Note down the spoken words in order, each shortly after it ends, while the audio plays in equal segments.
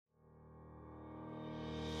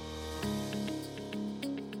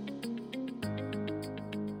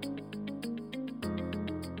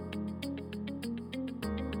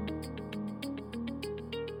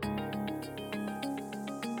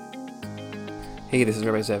Hey, this is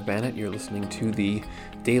Rabbi Zev Bannett. You're listening to the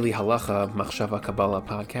Daily Halacha Machshava Kabbalah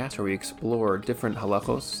podcast, where we explore different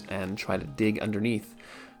halachos and try to dig underneath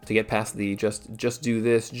to get past the just do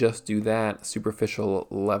this, just do that superficial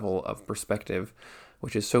level of perspective,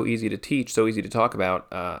 which is so easy to teach, so easy to talk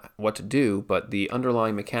about what to do, but the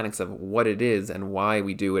underlying mechanics of what it is and why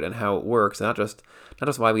we do it and how it works, not just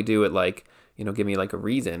why we do it, like, give me like a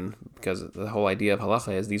reason, because the whole idea of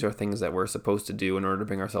halacha is these are things that we're supposed to do in order to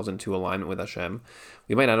bring ourselves into alignment with Hashem.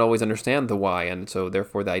 We might not always understand the why, and so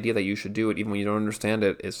therefore the idea that you should do it even when you don't understand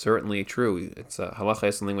it is certainly true. Halacha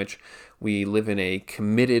is something which we live in a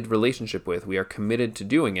committed relationship with. We are committed to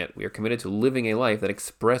doing it. We are committed to living a life that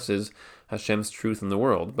expresses Hashem's truth in the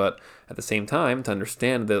world. But at the same time, to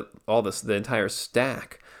understand the entire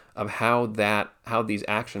stack of how these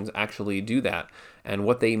actions actually do that, and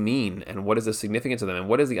what they mean, and what is the significance of them, and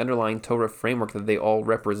what is the underlying Torah framework that they all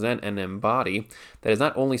represent and embody, that is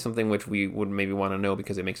not only something which we would maybe want to know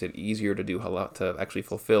because it makes it easier to do to actually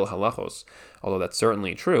fulfill halachos, although that's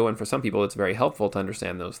certainly true, and for some people it's very helpful to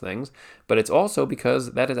understand those things, but it's also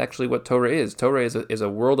because that is actually what Torah is. Torah is a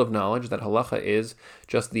world of knowledge, that halacha is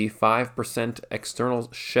just the 5%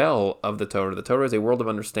 external shell of the Torah. The Torah is a world of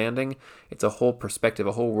understanding. It's a whole perspective,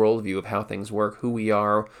 a whole worldview of how things work, who we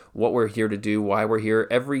are, what we're here to do, why we're here,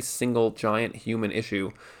 every single giant human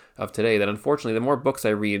issue of today. That unfortunately, the more books I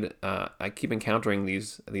read, I keep encountering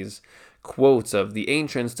these quotes of the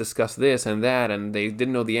ancients discussed this and that, and they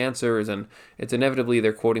didn't know the answers, and it's inevitably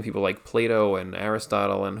they're quoting people like Plato and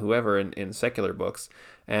Aristotle and whoever in secular books,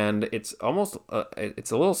 and it's almost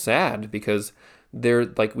it's a little sad because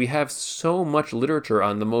we have so much literature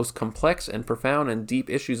on the most complex and profound and deep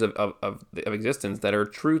issues of existence that are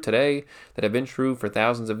true today, that have been true for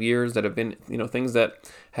thousands of years, that have been, things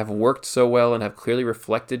that have worked so well and have clearly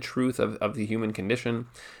reflected truth of the human condition.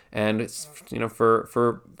 And it's,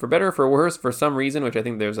 for better or for worse, for some reason, which I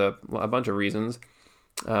think there's a bunch of reasons,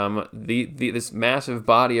 this massive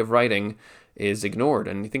body of writing is ignored.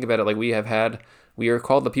 And you think about it, like we are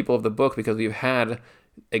called the people of the book because we've had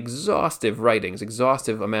exhaustive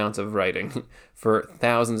amounts of writing for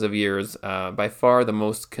thousands of years, by far the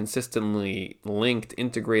most consistently linked,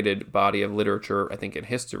 integrated body of literature, I think, in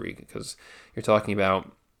history, because you're talking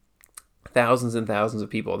about thousands and thousands of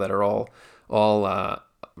people that are all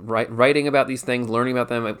writing about these things, learning about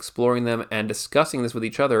them, exploring them, and discussing this with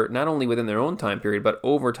each other, not only within their own time period, but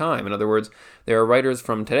over time. In other words, there are writers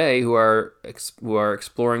from today who are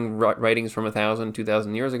exploring writings from 1,000,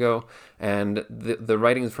 2,000 years ago, and the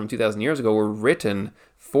writings from 2,000 years ago were written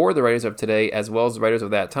for the writers of today as well as the writers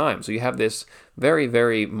of that time. So you have this very,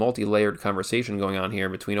 very multi-layered conversation going on here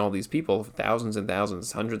between all these people, thousands and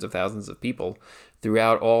thousands, hundreds of thousands of people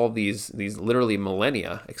throughout all these literally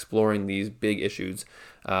millennia, exploring these big issues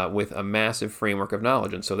with a massive framework of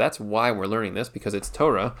knowledge. And so that's why we're learning this, because it's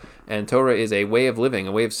Torah, and Torah is a way of living,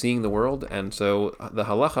 a way of seeing the world. And so the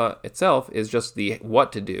halacha itself is just the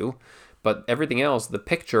what to do, but everything else, the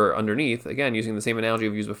picture underneath, again, using the same analogy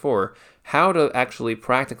we've used before, how to actually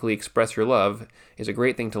practically express your love is a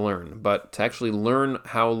great thing to learn. But to actually learn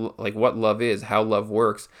what love is, how love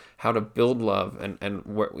works, how to build love, and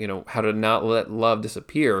how to not let love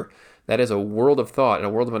disappear, that is a world of thought and a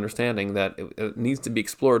world of understanding that it needs to be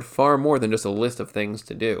explored far more than just a list of things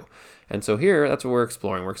to do. And so here, that's what we're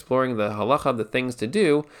exploring. We're exploring the halacha, the things to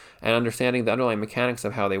do, and understanding the underlying mechanics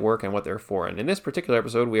of how they work and what they're for. And in this particular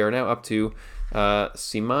episode, we are now up to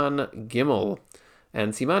Siman Gimel.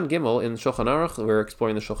 And Siman Gimel in Shulchan Aruch, we're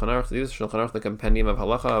exploring the Shulchan Aruch. This is Shulchan Aruch, the compendium of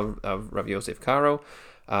halacha of Rav Yosef Karo,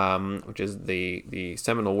 which is the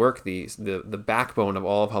seminal work, the backbone of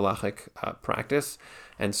all of halachic practice.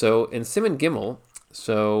 And so in Siman Gimel,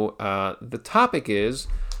 the topic is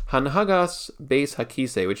Hanhagas Beis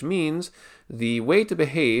Hakise, which means the way to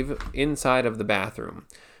behave inside of the bathroom.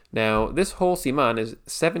 Now, this whole siman is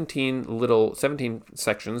 17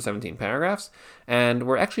 sections, 17 paragraphs, and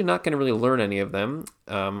we're actually not going to really learn any of them,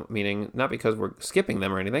 meaning not because we're skipping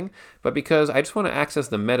them or anything, but because I just want to access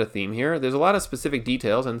the meta theme here. There's a lot of specific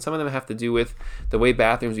details, and some of them have to do with the way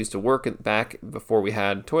bathrooms used to work back before we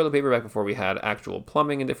had toilet paper, back before we had actual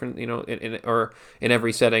plumbing in different, in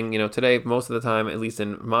every setting. Today, most of the time, at least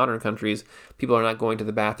in modern countries, people are not going to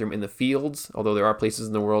the bathroom in the fields, although there are places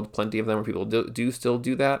in the world, plenty of them, where people do still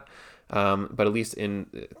do that. But at least in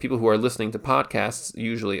people who are listening to podcasts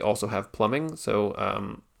usually also have plumbing,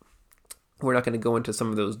 so we're not going to go into some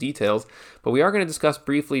of those details, but we are going to discuss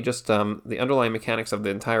briefly just the underlying mechanics of the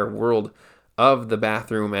entire world of the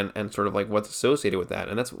bathroom and sort of like what's associated with that.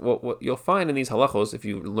 And that's what you'll find in these halachos if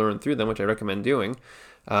you learn through them, which I recommend doing.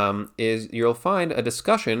 is you'll find a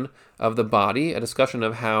discussion of the body, a discussion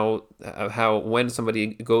of how when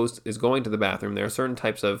somebody is going to the bathroom, there are certain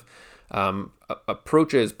types of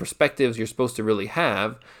approaches, perspectives you're supposed to really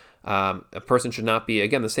have. A person should not be,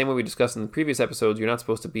 again, the same way we discussed in the previous episodes, you're not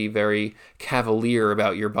supposed to be very cavalier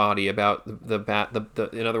about your body, about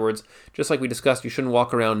in other words, just like we discussed, you shouldn't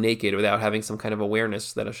walk around naked without having some kind of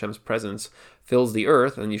awareness that Hashem's presence fills the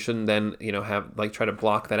earth, and you shouldn't then, try to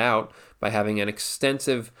block that out by having an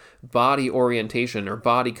extensive body orientation or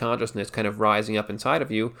body consciousness kind of rising up inside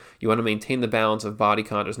of you. You want to maintain the balance of body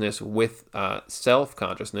consciousness with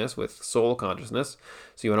self-consciousness, with soul consciousness.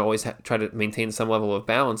 So you want to always try to maintain some level of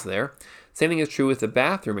balance there. Same thing is true with the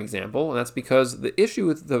bathroom example, and that's because the issue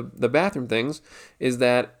with the bathroom things is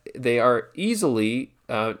that they are easily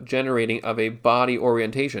generating of a body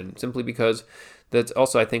orientation, simply because that's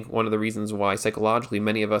also, I think, one of the reasons why psychologically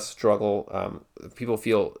many of us struggle. People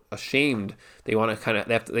feel ashamed. They want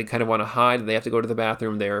to they kind of want to hide. They have to go to the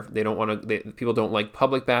bathroom. They don't want to. People don't like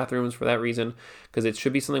public bathrooms for that reason, because it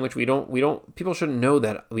should be something which we don't. People shouldn't know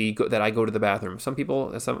that that I go to the bathroom.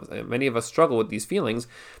 Many of us struggle with these feelings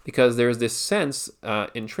because there's this sense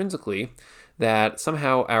intrinsically that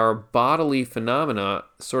somehow our bodily phenomena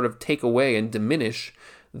sort of take away and diminish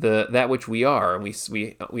that which we are, and we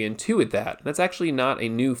intuit that. That's actually not a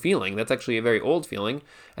new feeling. That's actually a very old feeling,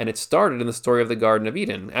 and it started in the story of the Garden of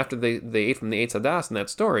Eden after they ate from the Eitz Hadas in that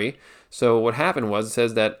story. So what happened was, it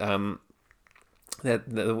says that that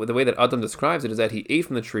the way that Adam describes it is that he ate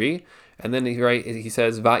from the tree, and then he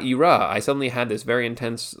says Va'ira. I suddenly had this very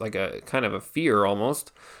intense, like a kind of a fear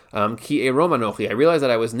almost. Ki erom anochi. I realized that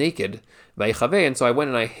I was naked. Va'ichaveh, and so I went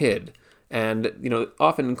and I hid. And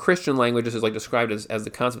often in Christian language, this is like described as the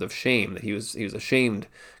concept of shame, that he was ashamed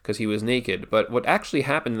because he was naked. But what actually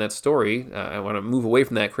happened in that story, I want to move away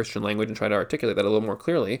from that Christian language and try to articulate that a little more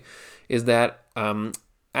clearly, is that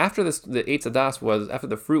after the Eitz Hadas after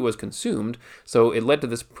the fruit was consumed, so it led to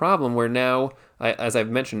this problem where now, as I've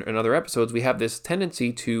mentioned in other episodes, we have this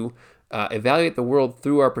tendency to evaluate the world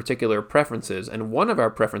through our particular preferences, and one of our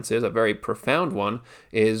preferences, a very profound one,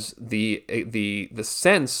 is the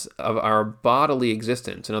sense of our bodily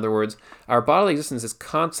existence. In other words, our bodily existence is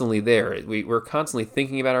constantly there. We're constantly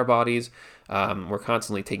thinking about our bodies. We're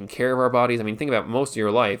constantly taking care of our bodies. I mean, think about most of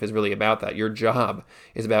your life is really about that. Your job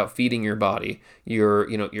is about feeding your body.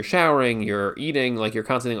 You're showering, you're eating, like you're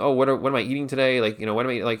constantly thinking, oh, what am I eating today? Like, what am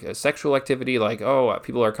I, like a sexual activity? Like, oh,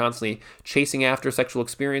 people are constantly chasing after sexual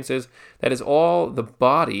experiences. That is all the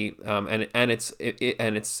body, and its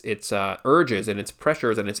urges and its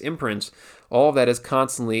pressures and its imprints. All of that is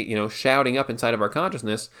constantly, shouting up inside of our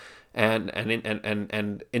consciousness. And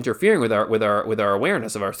interfering with our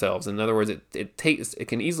awareness of ourselves. In other words, it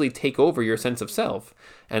can easily take over your sense of self.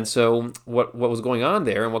 And so what was going on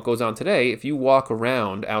there, and what goes on today, if you walk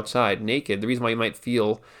around outside naked, the reason why you might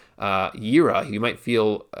feel yira, you might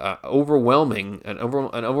feel an overwhelming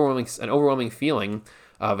feeling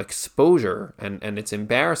of exposure, and it's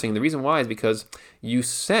embarrassing. The reason why is because you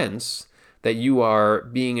sense that you are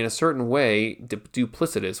being in a certain way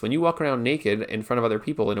duplicitous. When you walk around naked in front of other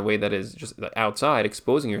people in a way that is just outside,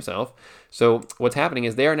 exposing yourself. So what's happening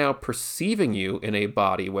is they are now perceiving you in a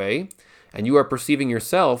body way, and you are perceiving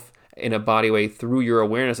yourself in a body way through your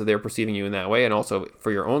awareness that they're perceiving you in that way, and also for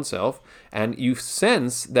your own self. And you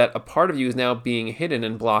sense that a part of you is now being hidden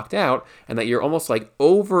and blocked out, and that you're almost like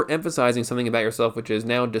overemphasizing something about yourself, which is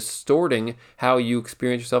now distorting how you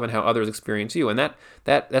experience yourself and how others experience you. And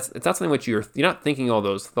it's not something which you're not thinking all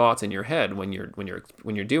those thoughts in your head when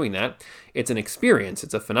you're doing that. It's an experience.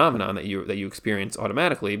 It's a phenomenon that you experience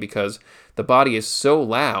automatically, because the body is so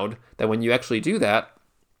loud that when you actually do that,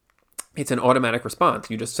 it's an automatic response.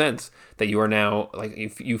 You just sense that you are now, like,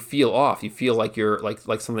 you feel off. You feel like you're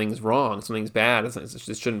like something's wrong, something's bad.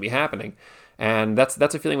 This shouldn't be happening, and that's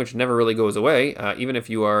a feeling which never really goes away, even if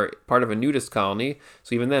you are part of a nudist colony.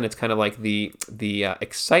 So even then, it's kind of like the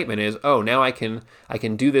excitement is, oh, now I can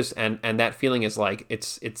do this, and that feeling is like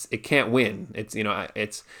it can't win. It's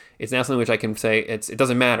now something which I can say it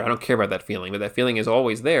doesn't matter. I don't care about that feeling, but that feeling is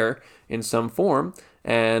always there in some form.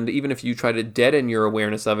 And even if you try to deaden your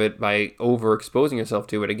awareness of it by overexposing yourself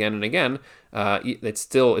to it again and again,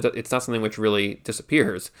 it's not something which really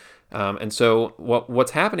disappears. And so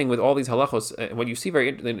what's happening with all these halachos, what you see a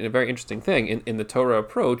very interesting thing in the Torah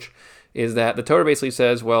approach, is that the Torah basically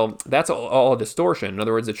says, well, that's all a distortion. In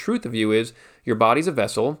other words, the truth of you is your body's a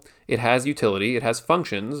vessel. It has utility. It has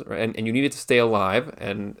functions, and you need it to stay alive.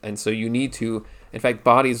 And so you need to, in fact,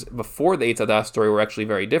 bodies before the Eitz Hadas story were actually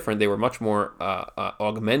very different. They were much more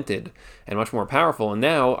augmented and much more powerful. And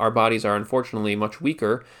now our bodies are unfortunately much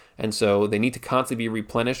weaker. and so they need to constantly be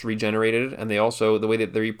replenished, regenerated, and they also, the way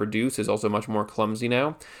that they reproduce is also much more clumsy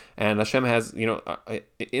now. And Hashem has,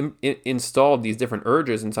 installed these different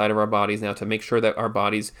urges inside of our bodies now to make sure that our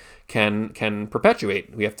bodies can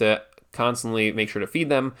perpetuate. We have to constantly make sure to feed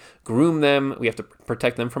them, groom them. We have to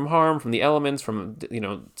protect them from harm, from the elements, from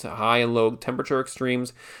to high and low temperature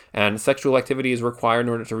extremes. And sexual activity is required in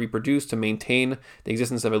order to reproduce, to maintain the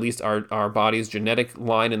existence of at least our body's genetic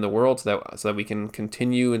line in the world, so that we can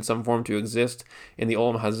continue in some form to exist in the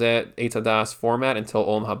Olam Hazeh Eitz Hadas format until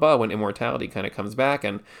Olam Haba, when immortality kind of comes back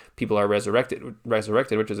and people are resurrected,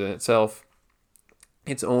 which is in itself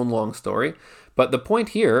its own long story. But the point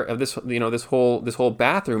here of this, this whole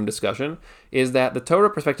bathroom discussion is that the Torah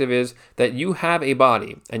perspective is that you have a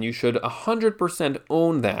body and you should 100%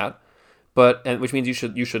 own that, which means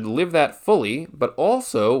you should live that fully, but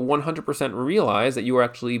also 100% realize that you are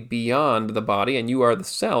actually beyond the body and you are the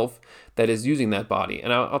self that is using that body.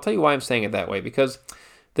 And I'll tell you why I'm saying it that way, because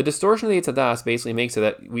the distortion of the Eitz Hadas basically makes it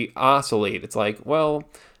that we oscillate. It's like, well,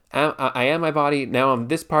 I am my body. Now I'm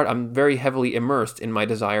this part. I'm very heavily immersed in my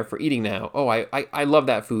desire for eating now. Oh, I love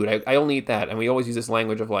that food. I only eat that. And we always use this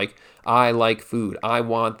language of like, I like food. I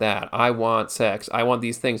want that. I want sex. I want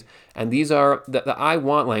these things. And these are, the I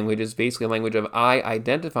want language is basically a language of I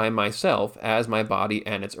identify myself as my body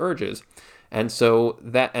and its urges. And so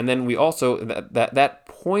and then we also, that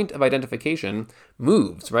point of identification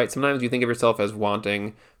moves, right? Sometimes you think of yourself as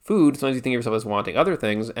wanting food. Sometimes you think of yourself as wanting other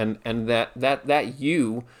things. And that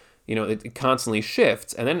you, it constantly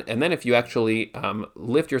shifts. And then if you actually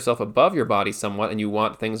lift yourself above your body somewhat and you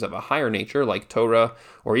want things of a higher nature like Torah,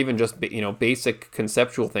 or even just basic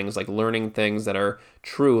conceptual things like learning things that are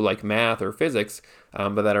true like math or physics,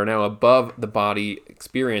 but that are now above the body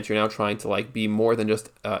experience, you're now trying to like be more than just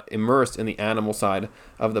immersed in the animal side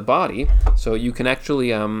of the body. So you can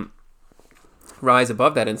actually rise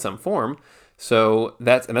above that in some form. So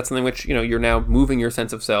that's something which you're now moving your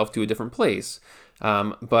sense of self to a different place.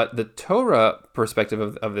 But the Torah perspective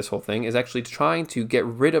of this whole thing is actually trying to get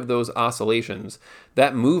rid of those oscillations,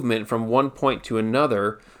 that movement from one point to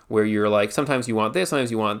another, where you're like, sometimes you want this,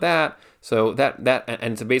 sometimes you want that. So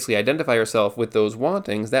and to basically identify yourself with those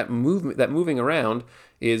wantings, that moving around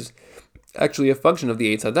is actually a function of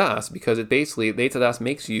the Eitz Hadas, because the Eitz Hadas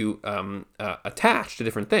makes you attached to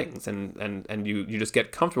different things, and you just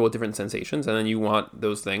get comfortable with different sensations, and then you want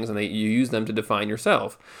those things, and you use them to define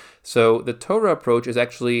yourself. So the Torah approach is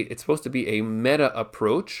actually, it's supposed to be a meta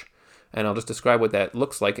approach, and I'll just describe what that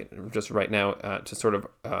looks like just right now to sort of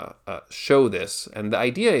show this. And the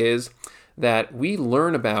idea is that we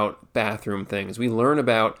learn about bathroom things. We learn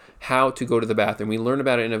about how to go to the bathroom. We learn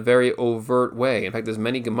about it in a very overt way. In fact, there's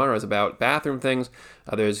many Gemaras about bathroom things.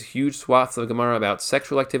 There's huge swaths of Gemara about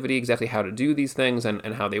sexual activity, exactly how to do these things and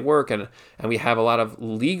how they work. And we have a lot of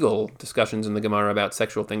legal discussions in the Gemara about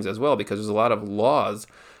sexual things as well, because there's a lot of laws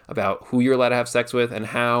about who you're allowed to have sex with and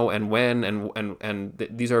how and when, and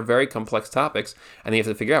these are very complex topics, and you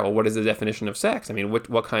have to figure out, well, what is the definition of sex? I mean,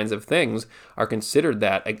 what kinds of things are considered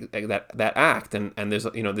that act? And there's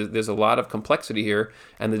there's a lot of complexity here,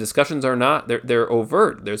 and the discussions are not, they're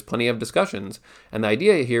overt. There's plenty of discussions, and the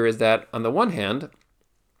idea here is that on the one hand,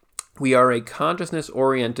 we are a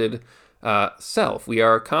consciousness-oriented self. We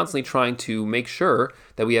are constantly trying to make sure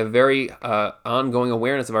that we have very ongoing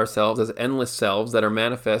awareness of ourselves as endless selves that are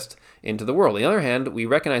manifest into the world. On the other hand, we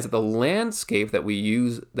recognize that the landscape that we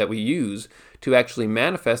use to actually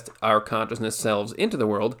manifest our consciousness selves into the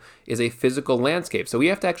world is a physical landscape. So we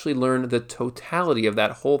have to actually learn the totality of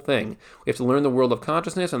that whole thing. We have to learn the world of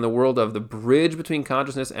consciousness and the world of the bridge between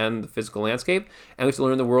consciousness and the physical landscape, and we have to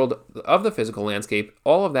learn the world of the physical landscape,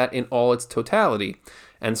 all of that in all its totality.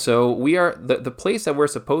 And so we are, the place that we're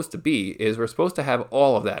supposed to be is we're supposed to have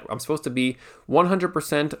all of that. I'm supposed to be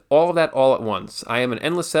 100% all of that all at once. I am an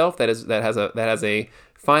endless self that has a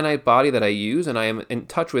finite body that I use, and I am in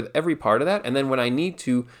touch with every part of that. And then when I need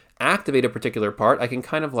to activate a particular part, I can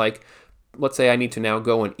kind of like, let's say I need to now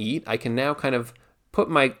go and eat, I can now kind of put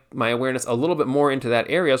my awareness a little bit more into that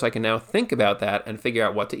area, so I can now think about that and figure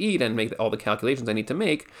out what to eat and make all the calculations I need to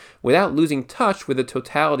make without losing touch with the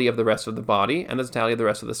totality of the rest of the body and the totality of the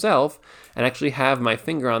rest of the self, and actually have my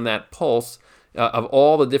finger on that pulse of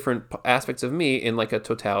all the different aspects of me in like a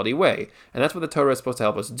totality way. And that's what the Torah is supposed to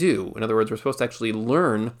help us do. In other words, we're supposed to actually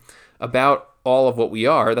learn about all of what we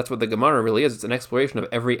are. That's what the Gemara really is. It's an exploration of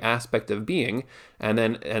every aspect of being. And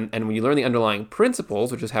then and when you learn the underlying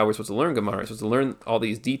principles, which is how we're supposed to learn Gemara, we're supposed to learn all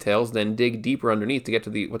these details, then dig deeper underneath to get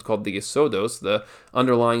to what's called the Yesodos, the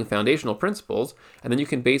underlying foundational principles. And then you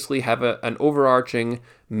can basically have an overarching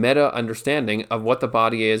meta understanding of what the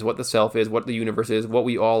body is, what the self is, what the universe is, what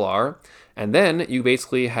we all are. And then you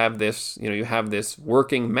basically have this, you have this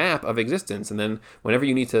working map of existence. And then whenever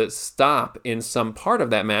you need to stop in some part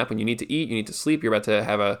of that map, when you need to eat, you need to sleep, you're about to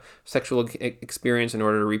have a sexual experience in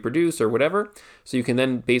order to reproduce or whatever. So you can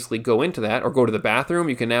then basically go into that, or go to the bathroom.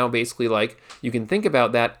 You can now basically you can think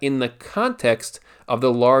about that in the context of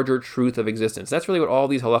the larger truth of existence. That's really what all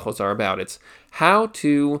these halachos are about. It's how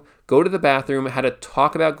to go to the bathroom, how to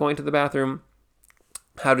talk about going to the bathroom,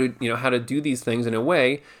 how to do these things in a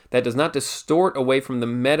way that does not distort away from the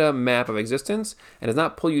meta map of existence and does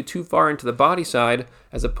not pull you too far into the body side,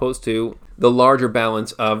 as opposed to the larger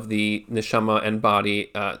balance of the neshama and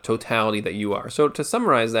body totality that you are. So to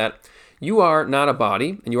summarize that, you are not a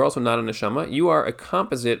body, and you are also not a neshama. You are a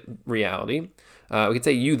composite reality. We could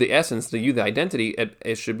say you, the essence, the identity,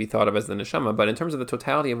 it should be thought of as the neshama. But in terms of the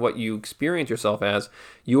totality of what you experience yourself as,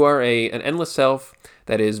 you are an endless self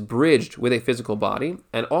that is bridged with a physical body.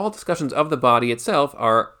 And all discussions of the body itself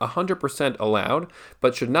are 100% allowed,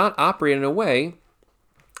 but should not operate in a way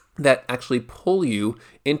that actually pull you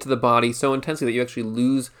into the body so intensely that you actually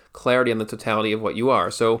lose clarity on the totality of what you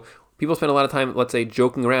are. So people spend a lot of time, let's say,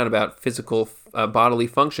 joking around about physical bodily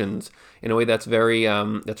functions in a way that's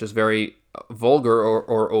just very vulgar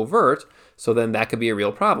or overt. So then that could be a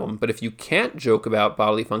real problem. But if you can't joke about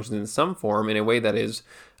bodily functions in some form in a way that is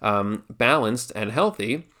balanced and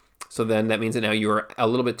healthy, so then that means that now you're a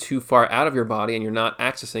little bit too far out of your body and you're not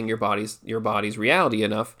accessing your body's reality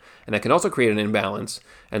enough, and that can also create an imbalance.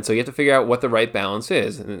 And so you have to figure out what the right balance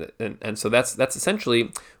is. And so that's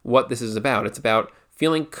essentially what this is about. It's about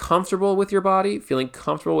feeling comfortable with your body, feeling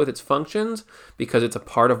comfortable with its functions, because it's a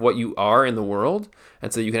part of what you are in the world.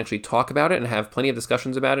 And so you can actually talk about it and have plenty of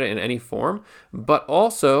discussions about it in any form, but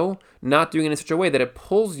also not doing it in such a way that it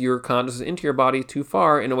pulls your consciousness into your body too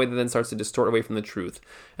far in a way that then starts to distort away from the truth.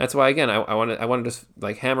 That's why, again, I want to just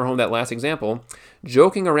hammer home that last example.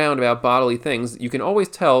 Joking around about bodily things, you can always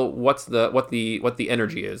tell what the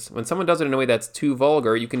energy is. When someone does it in a way that's too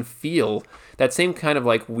vulgar, you can feel that same kind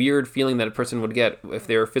of weird feeling that a person would get if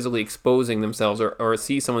they're physically exposing themselves or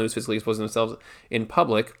see someone who's physically exposing themselves in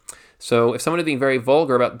public. So if someone is being very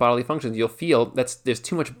vulgar about bodily functions, you'll feel there's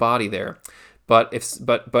too much body there. But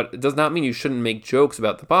it does not mean you shouldn't make jokes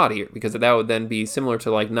about the body, because that would then be similar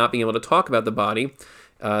to not being able to talk about the body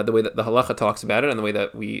the way that the halacha talks about it, and the way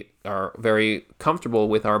that we are very comfortable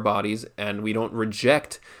with our bodies and we don't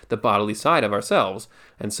reject the bodily side of ourselves.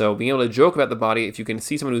 And so being able to joke about the body, if you can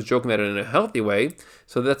see someone who's joking about it in a healthy way,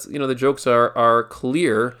 so that's the jokes are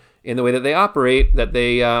clear in the way that they operate, that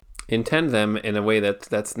they intend them in a way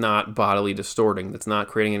that's not bodily distorting, that's not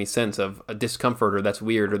creating any sense of a discomfort, or that's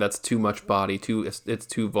weird, or that's too much body, it's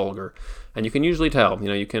too vulgar. And you can usually tell,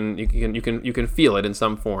 you can feel it in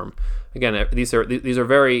some form. Again, these are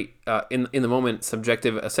very in the moment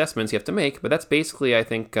subjective assessments you have to make, but that's basically, I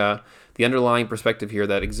think, the underlying perspective here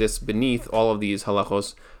that exists beneath all of these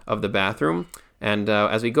halachos of the bathroom. And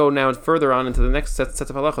as we go now further on into the next sets of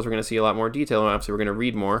halachos, we're going to see a lot more detail, and obviously we're going to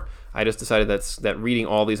read more. I just decided that reading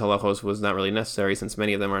all these halachos was not really necessary, since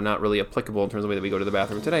many of them are not really applicable in terms of the way that we go to the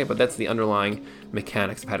bathroom today, but that's the underlying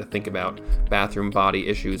mechanics of how to think about bathroom body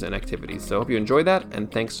issues and activities. So I hope you enjoyed that,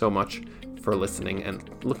 and thanks so much for listening, and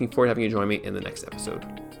looking forward to having you join me in the next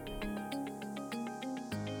episode.